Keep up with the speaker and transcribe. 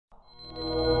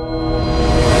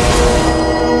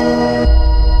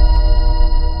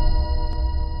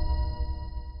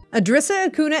Idris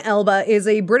Elba is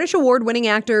a British award-winning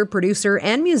actor, producer,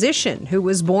 and musician who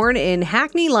was born in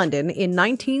Hackney, London in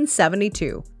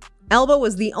 1972. Elba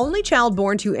was the only child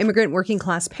born to immigrant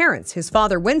working-class parents. His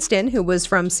father, Winston, who was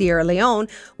from Sierra Leone,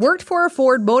 worked for a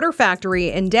Ford motor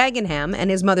factory in Dagenham, and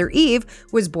his mother, Eve,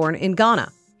 was born in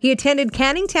Ghana. He attended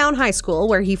Canning Town High School,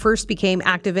 where he first became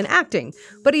active in acting,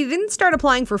 but he didn't start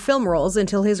applying for film roles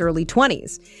until his early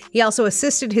 20s. He also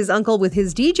assisted his uncle with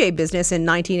his DJ business in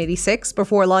 1986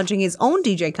 before launching his own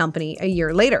DJ company a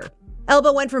year later.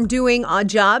 Elba went from doing odd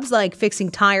jobs like fixing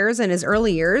tires in his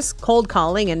early years, cold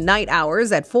calling, and night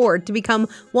hours at Ford to become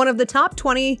one of the top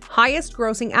 20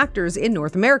 highest-grossing actors in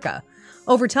North America.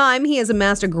 Over time, he has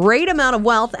amassed a great amount of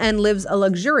wealth and lives a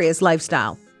luxurious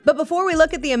lifestyle. But before we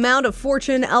look at the amount of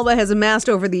fortune Elba has amassed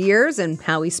over the years and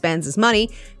how he spends his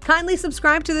money, kindly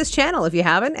subscribe to this channel if you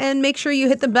haven't, and make sure you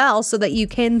hit the bell so that you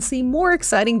can see more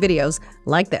exciting videos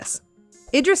like this.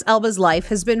 Idris Elba's life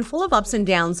has been full of ups and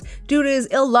downs due to his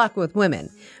ill luck with women,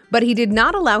 but he did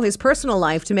not allow his personal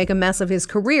life to make a mess of his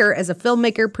career as a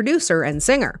filmmaker, producer, and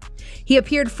singer. He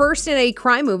appeared first in a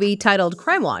crime movie titled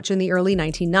Crime Watch in the early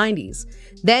 1990s.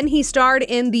 Then he starred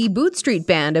in the Boot Street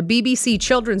Band, a BBC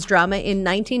children's drama, in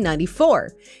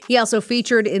 1994. He also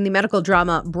featured in the medical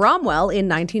drama Bromwell in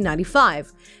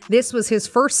 1995. This was his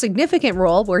first significant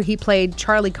role, where he played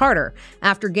Charlie Carter.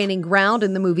 After gaining ground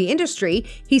in the movie industry,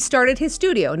 he started his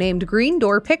studio named Green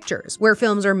Door Pictures, where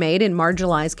films are made in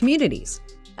marginalized communities.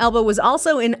 Elba was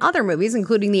also in other movies,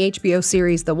 including the HBO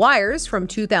series The Wires from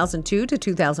 2002 to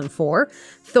 2004,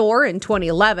 Thor in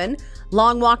 2011,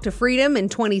 Long Walk to Freedom in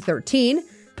 2013,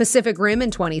 Pacific Rim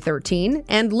in 2013,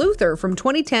 and Luther from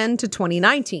 2010 to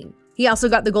 2019. He also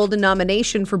got the Golden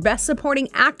nomination for Best Supporting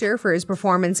Actor for his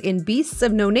performance in Beasts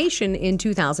of No Nation in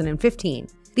 2015.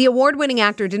 The award-winning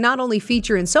actor did not only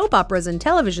feature in soap operas and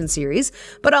television series,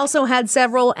 but also had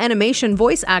several animation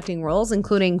voice acting roles,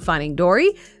 including Finding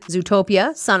Dory,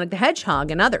 Zootopia, Sonic the Hedgehog,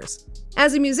 and others.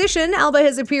 As a musician, Elba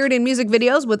has appeared in music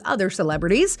videos with other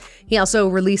celebrities. He also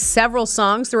released several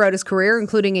songs throughout his career,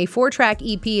 including a 4-track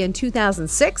EP in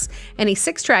 2006 and a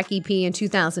 6-track EP in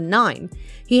 2009.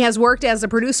 He has worked as a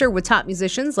producer with top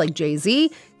musicians like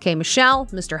Jay-Z, K. Michelle,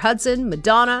 Mr. Hudson,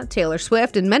 Madonna, Taylor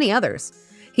Swift, and many others.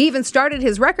 He even started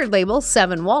his record label,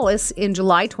 Seven Wallace, in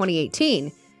July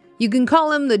 2018. You can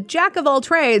call him the jack of all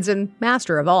trades and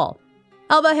master of all.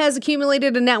 Elba has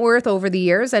accumulated a net worth over the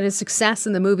years, and his success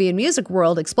in the movie and music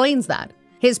world explains that.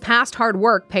 His past hard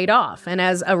work paid off, and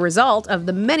as a result of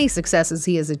the many successes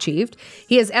he has achieved,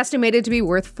 he is estimated to be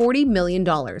worth $40 million.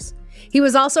 He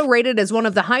was also rated as one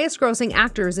of the highest-grossing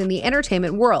actors in the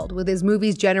entertainment world, with his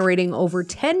movies generating over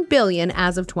 $10 billion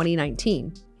as of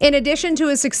 2019. In addition to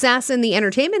his success in the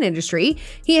entertainment industry,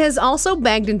 he has also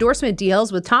bagged endorsement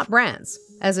deals with top brands,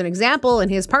 as an example in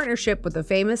his partnership with the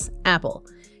famous Apple.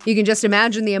 You can just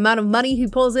imagine the amount of money he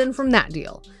pulls in from that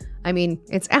deal. I mean,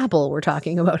 it's Apple we're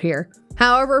talking about here.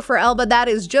 However, for Elba, that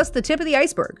is just the tip of the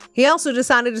iceberg. He also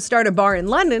decided to start a bar in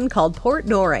London called Port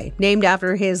Nore, named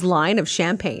after his line of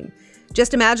champagne.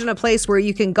 Just imagine a place where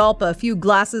you can gulp a few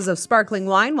glasses of sparkling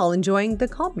wine while enjoying the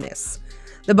calmness.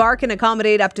 The bar can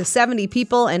accommodate up to 70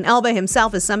 people, and Elba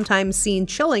himself is sometimes seen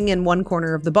chilling in one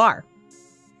corner of the bar.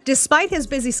 Despite his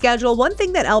busy schedule, one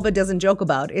thing that Elba doesn't joke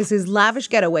about is his lavish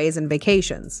getaways and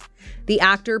vacations. The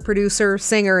actor, producer,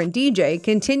 singer, and DJ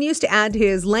continues to add to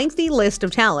his lengthy list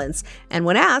of talents, and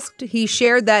when asked, he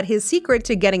shared that his secret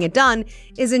to getting it done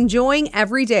is enjoying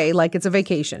every day like it's a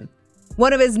vacation.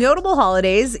 One of his notable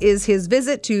holidays is his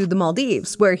visit to the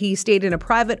Maldives, where he stayed in a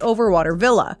private overwater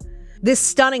villa. This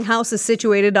stunning house is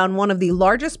situated on one of the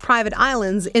largest private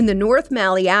islands in the North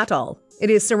Malé Atoll. It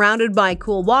is surrounded by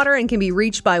cool water and can be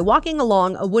reached by walking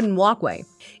along a wooden walkway.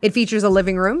 It features a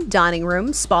living room, dining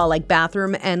room, spa-like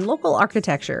bathroom, and local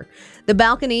architecture. The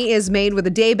balcony is made with a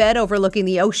daybed overlooking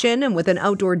the ocean and with an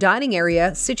outdoor dining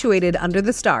area situated under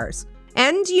the stars.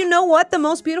 And you know what the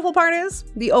most beautiful part is?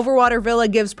 The overwater villa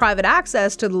gives private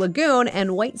access to the lagoon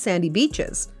and white sandy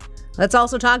beaches. Let's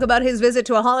also talk about his visit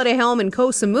to a holiday home in Koh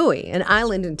Samui, an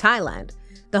island in Thailand.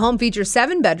 The home features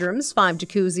 7 bedrooms, 5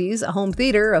 jacuzzis, a home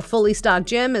theater, a fully stocked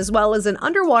gym, as well as an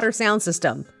underwater sound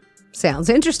system. Sounds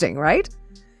interesting, right?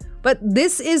 But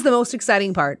this is the most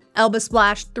exciting part. Elba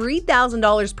splashed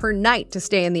 $3,000 per night to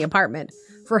stay in the apartment.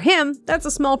 For him, that's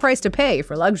a small price to pay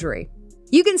for luxury.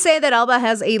 You can say that Elba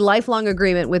has a lifelong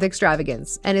agreement with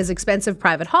extravagance, and his expensive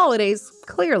private holidays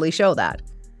clearly show that.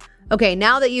 Okay,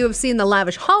 now that you have seen the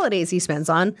lavish holidays he spends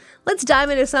on, let's dive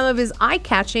into some of his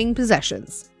eye-catching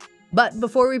possessions. But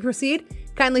before we proceed,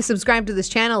 kindly subscribe to this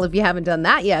channel if you haven't done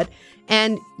that yet.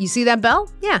 And you see that bell?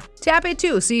 Yeah, tap it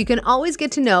too, so you can always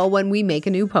get to know when we make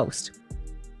a new post.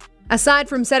 Aside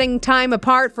from setting time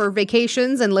apart for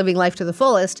vacations and living life to the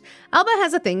fullest, Elba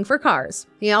has a thing for cars.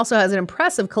 He also has an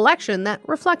impressive collection that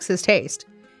reflects his taste.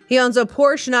 He owns a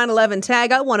Porsche 911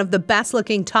 Targa, one of the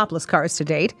best-looking topless cars to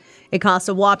date. It costs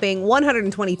a whopping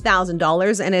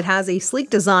 $120,000, and it has a sleek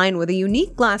design with a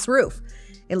unique glass roof.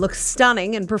 It looks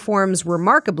stunning and performs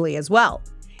remarkably as well.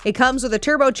 It comes with a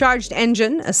turbocharged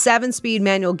engine, a 7-speed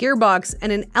manual gearbox,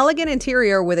 and an elegant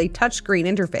interior with a touchscreen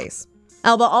interface.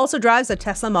 Elba also drives a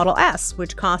Tesla Model S,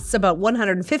 which costs about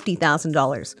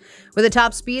 $150,000. With a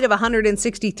top speed of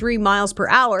 163 miles per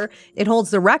hour, it holds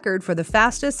the record for the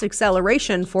fastest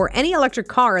acceleration for any electric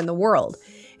car in the world.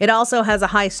 It also has a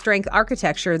high-strength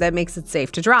architecture that makes it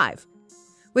safe to drive.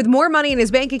 With more money in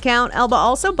his bank account, Elba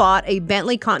also bought a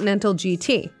Bentley Continental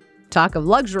GT. Talk of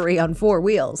luxury on 4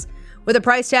 wheels. With a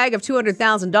price tag of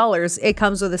 $200,000, it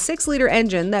comes with a 6-liter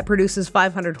engine that produces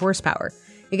 500 horsepower.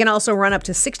 It can also run up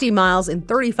to 60 miles in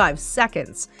 35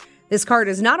 seconds. This car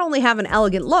does not only have an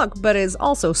elegant look, but is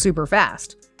also super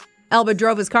fast. Elba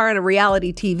drove his car in a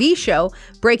reality TV show,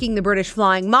 breaking the British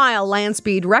Flying Mile land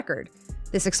speed record.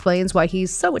 This explains why he's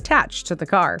so attached to the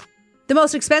car. The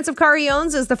most expensive car he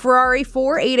owns is the Ferrari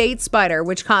 488 Spider,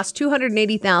 which costs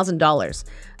 $280,000.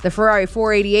 The Ferrari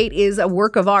 488 is a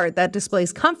work of art that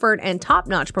displays comfort and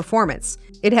top-notch performance.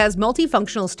 It has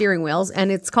multifunctional steering wheels, and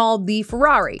it's called the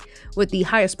Ferrari, with the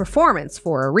highest performance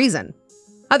for a reason.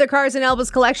 Other cars in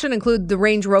Elba's collection include the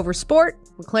Range Rover Sport,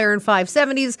 McLaren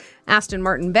 570s, Aston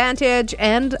Martin Vantage,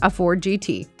 and a Ford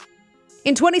GT.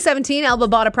 In 2017, Elba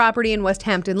bought a property in West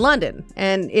Hampton, London,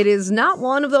 and it is not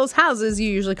one of those houses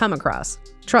you usually come across.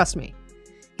 Trust me.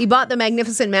 He bought the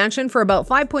magnificent mansion for about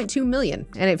 $5.2 million,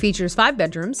 and it features 5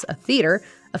 bedrooms, a theater,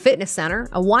 a fitness center,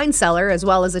 a wine cellar, as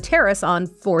well as a terrace on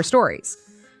 4 stories.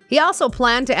 He also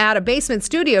planned to add a basement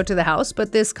studio to the house,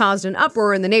 but this caused an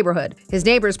uproar in the neighborhood. His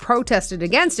neighbors protested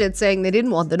against it, saying they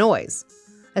didn't want the noise.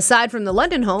 Aside from the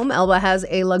London home, Elba has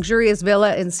a luxurious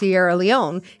villa in Sierra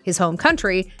Leone, his home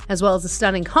country, as well as a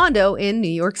stunning condo in New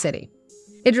York City.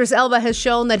 Idris Elba has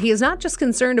shown that he is not just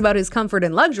concerned about his comfort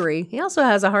and luxury, he also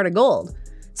has a heart of gold.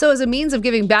 So as a means of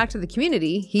giving back to the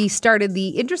community, he started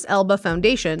the Idris Elba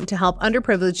Foundation to help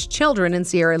underprivileged children in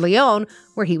Sierra Leone,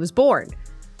 where he was born.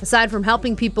 Aside from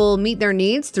helping people meet their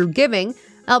needs through giving,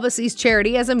 Elba sees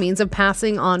charity as a means of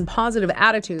passing on positive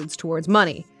attitudes towards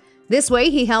money. This way,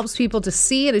 he helps people to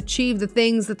see and achieve the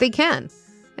things that they can.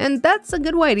 And that's a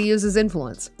good way to use his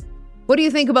influence. What do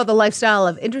you think about the lifestyle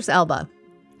of Idris Elba?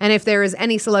 And if there is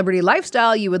any celebrity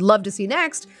lifestyle you would love to see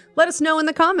next, let us know in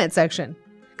the comment section.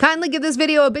 Kindly give this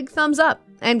video a big thumbs up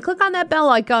and click on that bell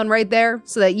icon right there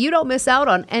so that you don't miss out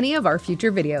on any of our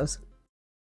future videos.